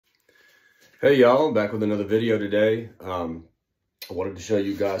Hey y'all, back with another video today. I wanted to show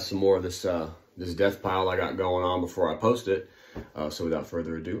you guys some more of this this death pile I got going on before I post it. So without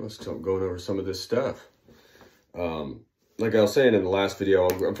further ado, let's start going over some of this stuff. Like I was saying in the last video,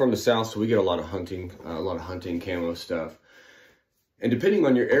 I'm from the South, so we get a lot of hunting camo stuff. And depending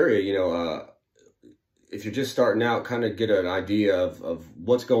on your area, you know, if you're just starting out, kind of get an idea of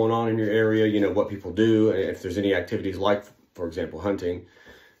what's going on in your area, you know, what people do, and if there's any activities like, for example, hunting.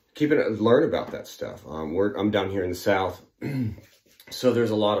 Learn about that stuff. I'm down here in the South, so there's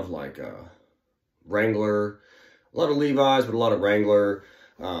a lot of like Wrangler, a lot of Levi's, but a lot of Wrangler,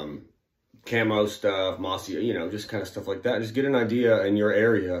 camo stuff, mossy, you know, just kind of stuff like that. Just get an idea in your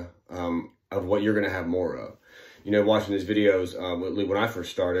area of what you're going to have more of. You know, watching these videos, when I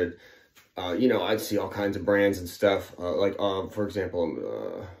first started, you know, I'd see all kinds of brands and stuff, for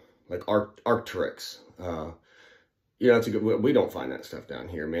example, like Arc'teryx. You know, it's a good, we don't find that stuff down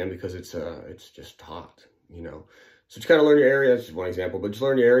here, man, because it's just hot, you know. So just kind of learn your area. That's just one example, but just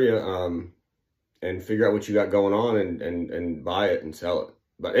learn your area and figure out what you got going on and buy it and sell it.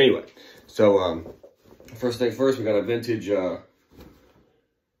 But anyway, so first thing first, we got a vintage, this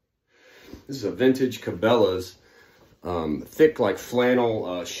is a vintage Cabela's thick like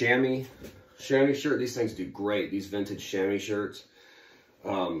flannel chamois shirt. These things do great, these vintage chamois shirts.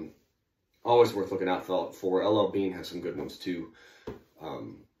 Always worth looking out for. LL Bean has some good ones too.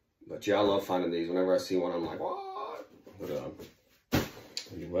 But yeah, I love finding these. Whenever I see one, I'm like, what? But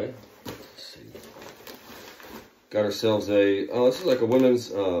anyway, let's see. Got ourselves a, this is like a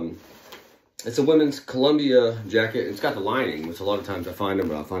women's, it's a women's Columbia jacket. It's got the lining, which a lot of times I find them,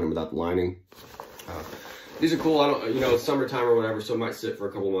 but I find them without the lining. These are cool. I don't, you know, it's summertime or whatever, so it might sit for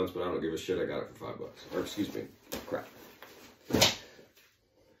a couple months, but I don't give a shit. I got it for $5. Or excuse me, crap.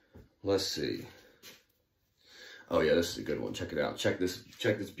 Let's see. Oh yeah, this is a good one. Check it out. Check this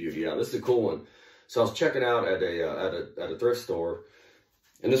beauty out. This is a cool one. So I was checking out at a thrift store,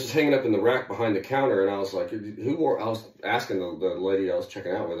 and this was hanging up in the rack behind the counter, and I was like, who wore? I was asking the lady I was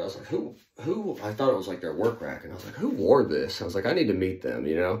checking out with. I was like, who? I thought it was like their work rack, and I was like, who wore this? I was like, I need to meet them,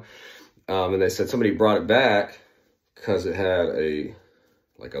 you know. And they said somebody brought it back because it had a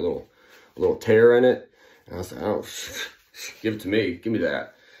little tear in it, and I was like, oh, give it to me. Give me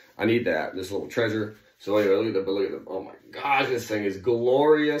that. I need that, this little treasure. So anyway, look at the, oh my gosh, this thing is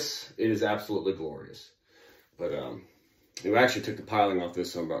glorious. It is absolutely glorious. But we actually took the piling off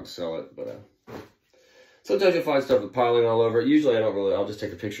this, so I'm about to sell it. But sometimes you'll find stuff with piling all over it. Usually I'll just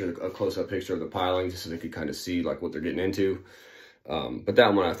take a close-up picture of the piling just so they could kind of see like what they're getting into. But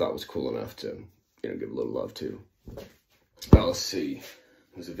that one I thought was cool enough to, you know, give a little love to. Now let's see.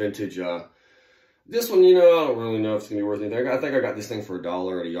 There's a vintage, this one, you know, I don't really know if it's gonna be worth anything. I think I got this thing for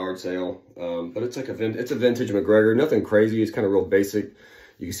 $1 at a yard sale. But it's like it's a vintage McGregor, nothing crazy. It's kind of real basic.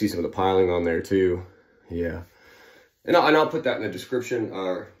 You can see some of the piling on there too. Yeah, and I'll put that in the description.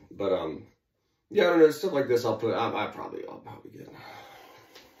 But yeah, I don't know, stuff like this. I'll probably get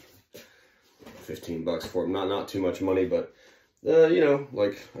 $15 for them. Not too much money, but you know,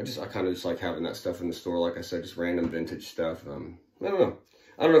 like I kind of just like having that stuff in the store. Like I said, just random vintage stuff. I don't know.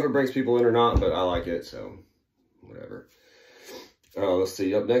 I don't know if it brings people in or not, but I like it, so whatever. Let's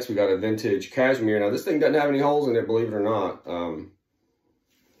see. Up next, we got a vintage cashmere. Now, this thing doesn't have any holes in it, believe it or not.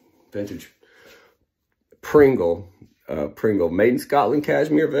 Vintage Pringle made in Scotland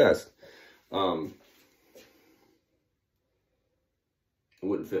cashmere vest. It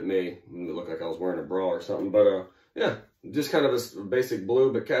wouldn't fit me. It wouldn't look like I was wearing a bra or something, but yeah, just kind of a basic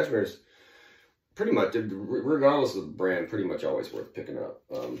blue, but cashmere's pretty much, regardless of the brand, pretty much always worth picking up.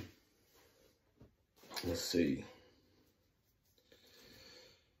 Let's see.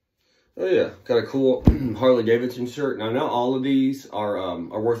 Oh yeah, got a cool Harley Davidson shirt. Now, not all of these are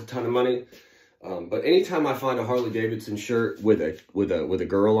worth a ton of money, but anytime I find a Harley Davidson shirt with a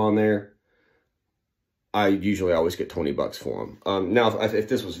girl on there, I usually always get $20 for them. Now, if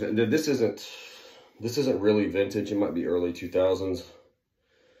this was, this isn't really vintage. It might be early 2000s.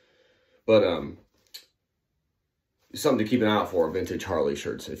 But something to keep an eye out for, vintage Harley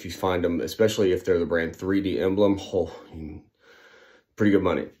shirts. If you find them, especially if they're the brand 3D Emblem, oh, pretty good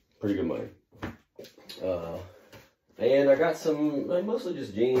money. Pretty good money. And I got some, mostly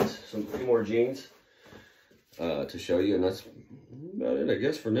just jeans, a few more jeans to show you, and that's about it, I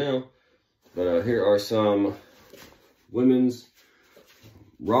guess, for now. But here are some women's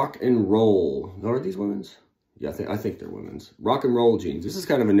rock and roll. Are these women's? Yeah, I think they're women's. Rock and roll jeans. This is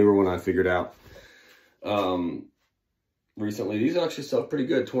kind of a newer one I figured out recently. These actually sell pretty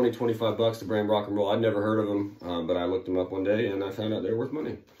good, 20, 25 bucks, the brand Rock and Roll. I'd never heard of them, but I looked them up one day and I found out they're worth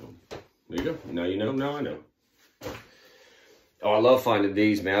money. So there you go. Now you know, now I know. Oh, I love finding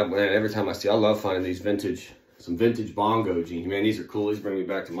these, man. Every time I love finding these some vintage bongo jeans. Man, these are cool. These bring me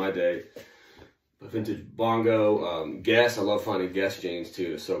back to my day. Vintage bongo, Guess. I love finding Guess jeans too.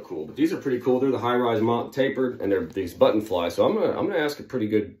 They're so cool. But these are pretty cool. They're the high-rise tapered, and they're these button fly. So I'm gonna ask a pretty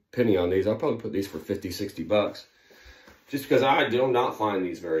good penny on these. I'll probably put these for 50, 60 bucks. Just because I do not find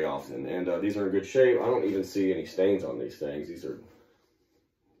these very often. And these are in good shape. I don't even see any stains on these things. These are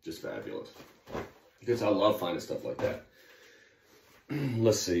just fabulous. Because I love finding stuff like that.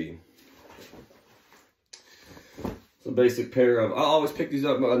 Let's see. It's a basic pair of, I always pick these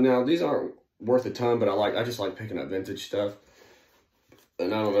up. Now, these aren't worth a ton, but I just like picking up vintage stuff.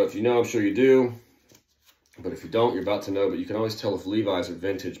 And I don't know if you know, I'm sure you do. But if you don't, you're about to know. But you can always tell if Levi's are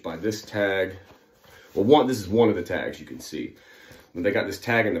vintage by this tag. Well, this is one of the tags you can see. When they got this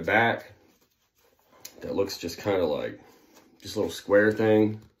tag in the back that looks just kind of like just a little square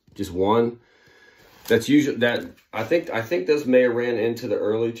thing, just one. That's usually that I think those may have ran into the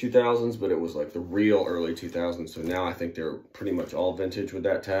early 2000s, but it was like the real early 2000s. So now I think they're pretty much all vintage with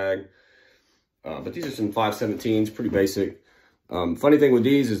that tag. But these are some 517s, pretty basic. Funny thing with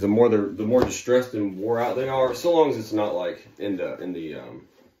these is the more distressed and wore out they are, so long as it's not like in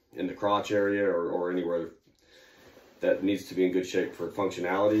the crotch area or anywhere that needs to be in good shape for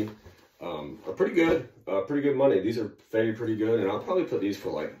functionality, are pretty good money. These are faded pretty good, and I'll probably put these for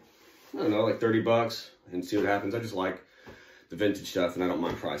like, I don't know, like 30 bucks and see what happens. I just like the vintage stuff, and I don't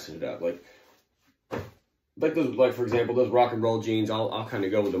mind pricing it up. Like those, like for example, those rock and roll jeans, I'll kind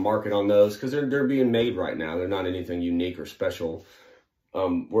of go with the market on those because they're being made right now. They're not anything unique or special.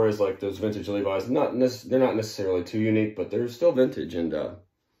 Whereas like those vintage Levi's, they're not necessarily too unique, but they're still vintage, and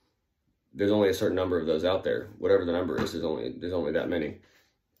there's only a certain number of those out there. Whatever the number is, there's only that many.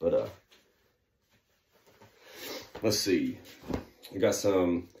 But let's see. We got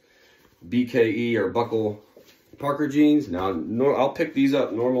some BKE or buckle Parker jeans. Now, I'll pick these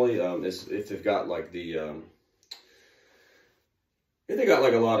up normally if they've got like the if they got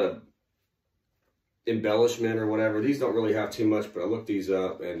like a lot of embellishment or whatever. These don't really have too much, but I looked these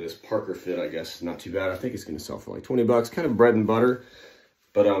up, and this Parker fit, I guess, not too bad. I think it's going to sell for like 20 bucks. Kind of bread and butter.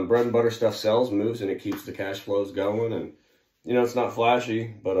 But bread and butter stuff sells, moves, and it keeps the cash flows going. And, you know, it's not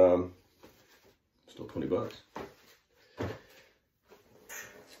flashy, but still 20 bucks.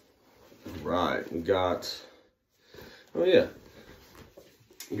 Right, we got, oh yeah,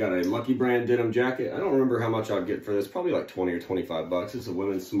 we got a Lucky Brand denim jacket. I don't remember how much I'd get for this. Probably like 20 or 25 bucks. It's a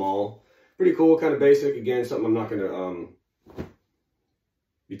women's small. Pretty cool, kind of basic. Again, something I'm not going to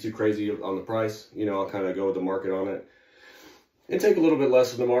be too crazy on the price. You know, I'll kind of go with the market on it. And take a little bit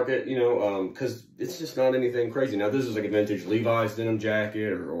less than the market, you know, because it's just not anything crazy. Now, this is like a vintage Levi's denim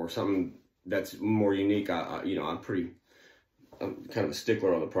jacket or something that's more unique. You know, I'm kind of a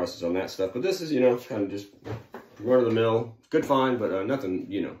stickler on the prices on that stuff. But this is, you know, kind of just run of the mill. Good find, but nothing,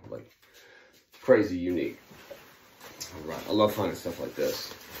 you know, like crazy unique. All right, I love finding stuff like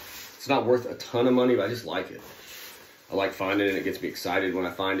this. It's not worth a ton of money, but I just like it. I like finding it. It gets me excited when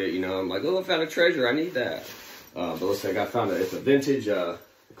I find it. You know, I'm like, oh, I found a treasure. I need that. But let's say I found it's a vintage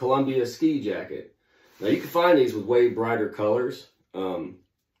Columbia ski jacket. Now you can find these with way brighter colors, but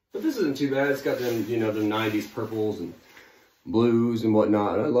this isn't too bad. It's got them, you know, the 90s purples and blues and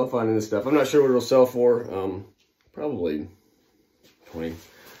whatnot. And I love finding this stuff. I'm not sure what it'll sell for. Probably 20,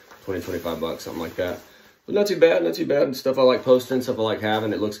 25 bucks, something like that. But not too bad, not too bad. And stuff I like posting, stuff I like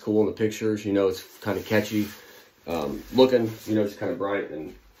having. It looks cool in the pictures. You know, it's kind of catchy looking, you know, just kind of bright,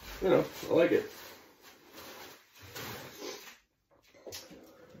 and, you know, I like it.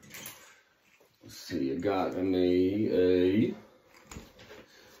 See, I got me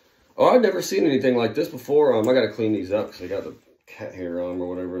oh, I've never seen anything like this before. I got to clean these up because I got the cat hair on them or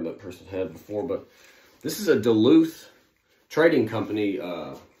whatever that person had before. But this is a Duluth Trading Company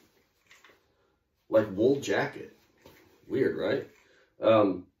like wool jacket. Weird, right?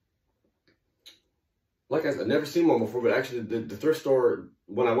 Like I said, I've never seen one before, but actually the thrift store,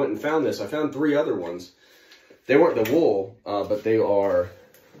 when I went and found this, I found 3 other ones. They weren't the wool, but they are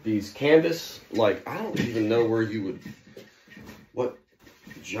these canvas. Like, I don't even know where you would, what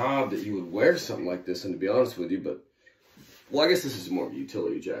job that you would wear something like this, and to be honest with you, but, well, I guess this is more of a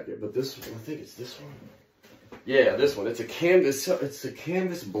utility jacket, but this, I think it's this one. Yeah, this one. It's a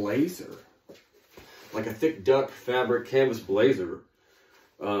canvas blazer. Like a thick duck fabric canvas blazer.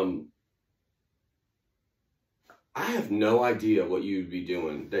 I have no idea what you'd be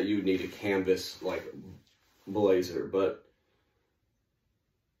doing that you would need a canvas like blazer, but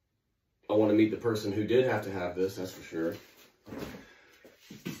I want to meet the person who did have to have this, that's for sure.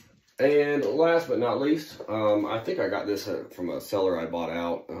 And last but not least, I think I got this from a seller I bought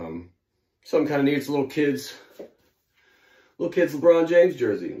out. Something kind of neat. It's a little little kid's LeBron James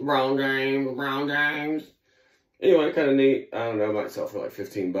jersey. LeBron James. Anyway, kind of neat. I don't know, it might sell for like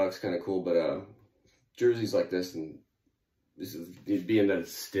 15 bucks. Kind of cool, but jerseys like this, and this is being that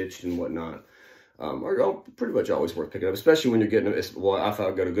it's stitched and whatnot, are pretty much always worth picking up, especially when you're getting it. Well, if I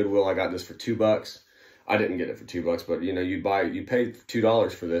go to Goodwill, I got this for $2. I didn't get it for $2, but you know, you pay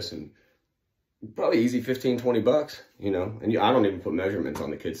 $2 for this, and probably easy 15, 20 bucks, you know, and I don't even put measurements on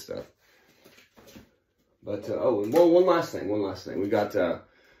the kids' stuff. But, oh, well, one last thing. We got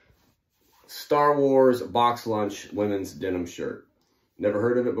Star Wars box lunch women's denim shirt. Never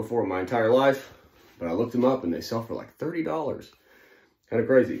heard of it before in my entire life, but I looked them up and they sell for like $30. Kind of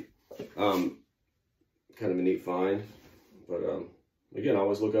crazy. Kind of a neat find. But again, I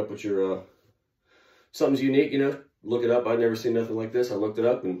always look up what your something's unique, you know, look it up. I'd never seen nothing like this. I looked it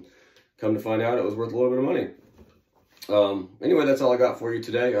up and come to find out it was worth a little bit of money. Anyway, that's all I got for you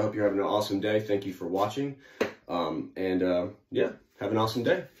today. I hope you're having an awesome day. Thank you for watching. Yeah, have an awesome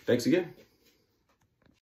day. Thanks again.